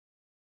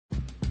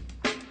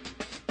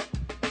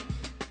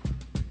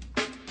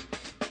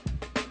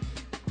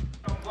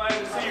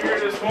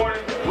this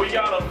morning. We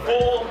got a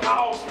full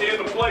house in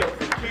the place.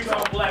 Please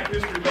on Black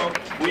History Month.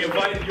 We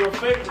invited your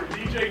favorite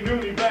DJ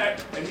Noonie back,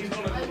 and he's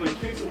going to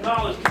kick some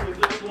knowledge to his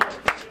little ones.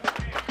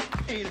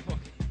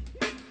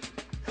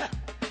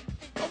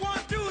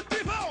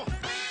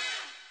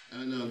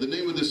 And the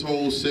name of this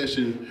whole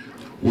session,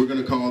 we're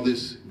going to call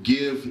this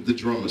Give the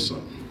Drummer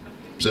Some.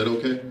 Is that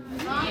okay?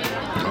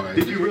 Yeah. All right.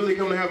 Did you really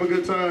come to have a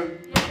good time?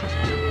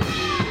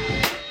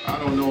 I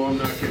don't know, I'm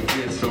not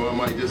convinced, so I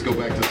might just go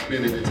back to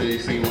spinning until you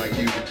seem like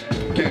you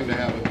came to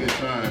have a good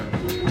time.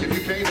 If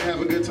you came to have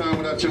a good time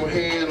without your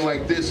hand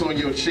like this on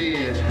your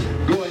chin,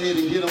 go ahead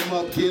and get them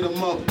up, get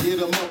them up, get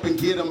them up, and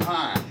get them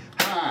high.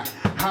 High,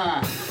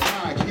 high,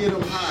 high, get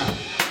them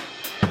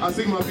high. I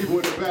see my people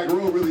in the back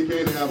row really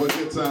came to have a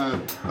good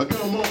time.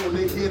 Come on,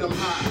 they get them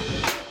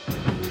high.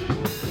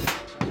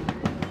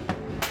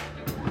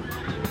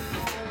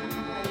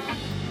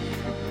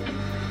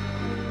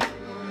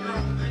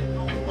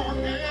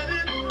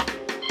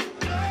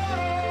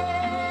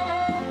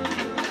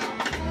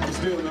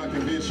 Still not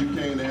convinced you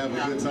came to have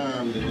a good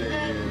time today,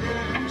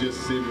 and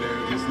just sitting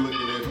there, just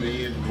looking at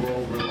me and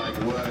Grover like,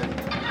 what?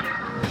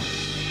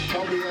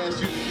 Thought we asked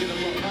you to get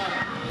them up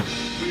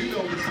high. You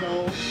know the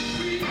song.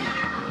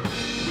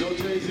 No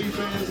Jay-Z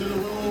fans in the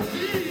room?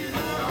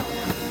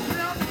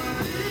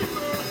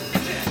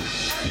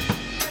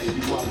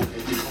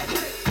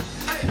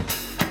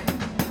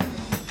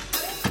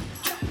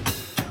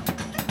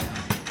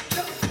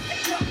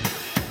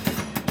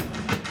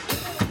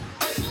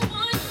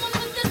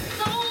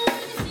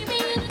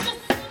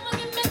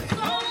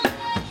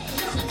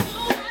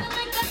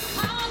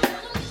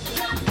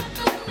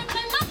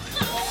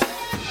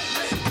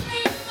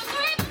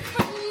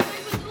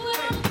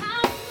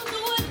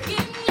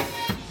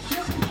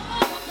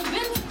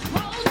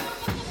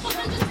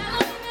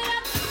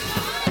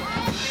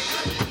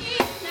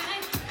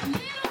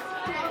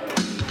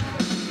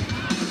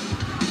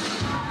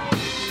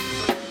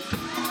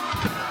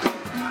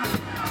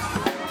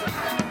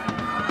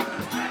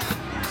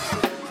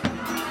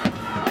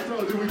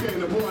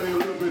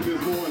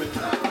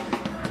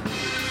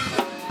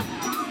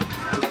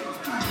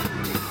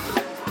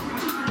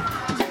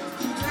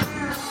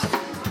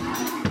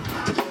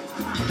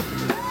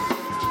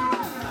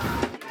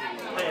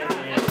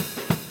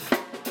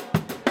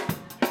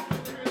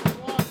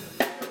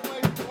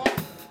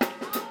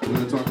 We're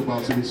going to talk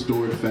about some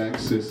historic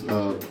facts since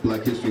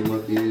Black History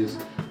Month is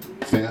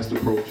fast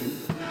approaching.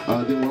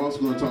 Then we're also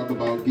going to talk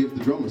about Give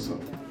the Drummer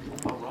Some.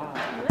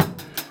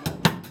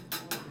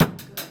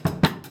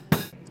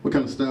 What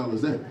kind of style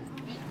is that?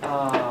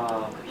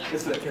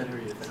 It's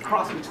a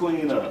cross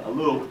between a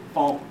little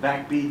funk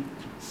backbeat,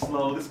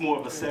 slow. It's more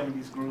of a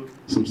 70s groove.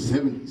 Some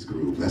 70s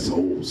groove. That's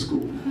old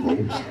school.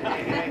 Old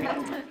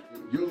school.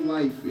 Your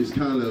life is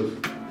kind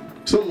of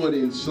somewhat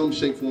in some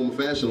shape, form, or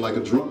fashion like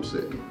a drum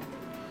set.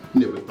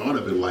 Never thought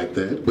of it like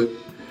that, but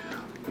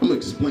I'm going to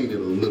explain it a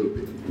little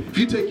bit. If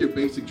you take your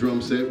basic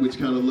drum set, which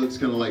kind of looks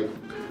kind of like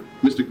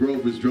Mr.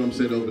 Grover's drum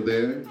set over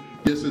there,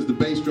 just as the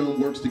bass drum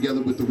works together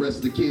with the rest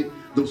of the kit,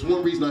 there's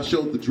one reason I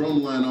showed the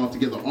drum line all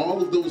together.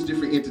 All of those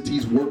different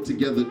entities work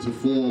together to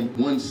form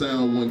one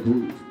sound, one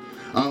groove.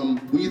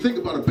 When you think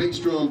about a bass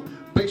drum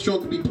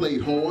can be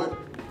played hard,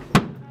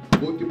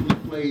 or it can be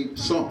played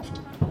soft.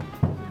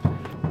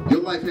 Your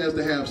life has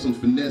to have some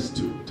finesse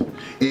to it,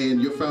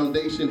 and your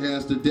foundation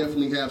has to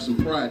definitely have some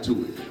pride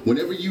to it.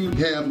 Whenever you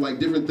have like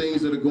different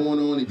things that are going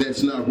on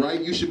that's not right,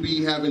 you should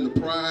be having the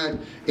pride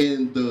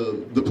and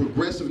the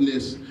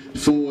progressiveness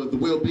for the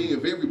well-being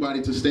of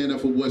everybody to stand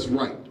up for what's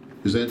right.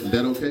 Is that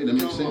okay? That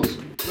makes sense?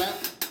 Clap.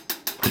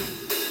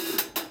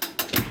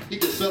 He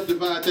can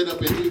subdivide that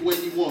up in any way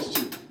he wants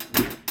to.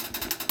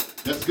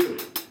 That's good.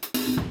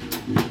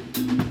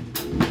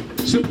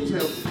 Cymbals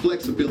have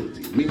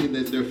flexibility, meaning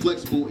that they're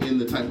flexible in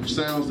the type of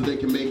sounds that they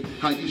can make,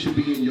 how you should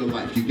be in your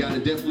life. You gotta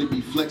definitely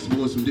be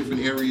flexible in some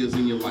different areas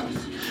in your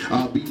life.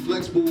 Be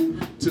flexible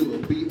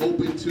to be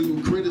open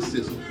to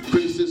criticism.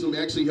 Criticism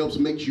actually helps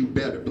make you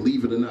better,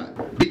 believe it or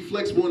not. Be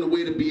flexible in a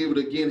way to be able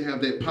to, again, have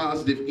that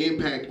positive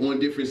impact on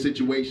different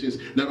situations,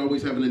 not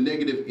always having a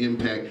negative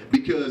impact,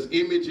 because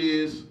image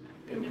is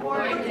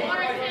important.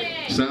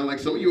 Sound like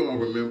some of you all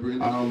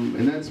remembering.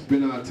 And that's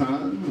been our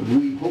time.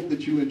 We hope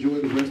that you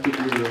enjoy the rest of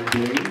your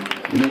day,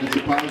 and that it's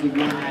a positive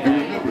one.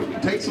 And remember,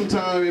 take some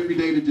time every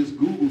day to just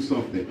Google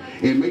something,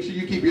 and make sure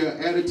you keep your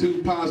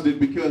attitude positive,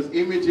 because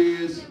image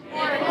is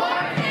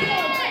important.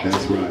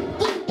 That's right.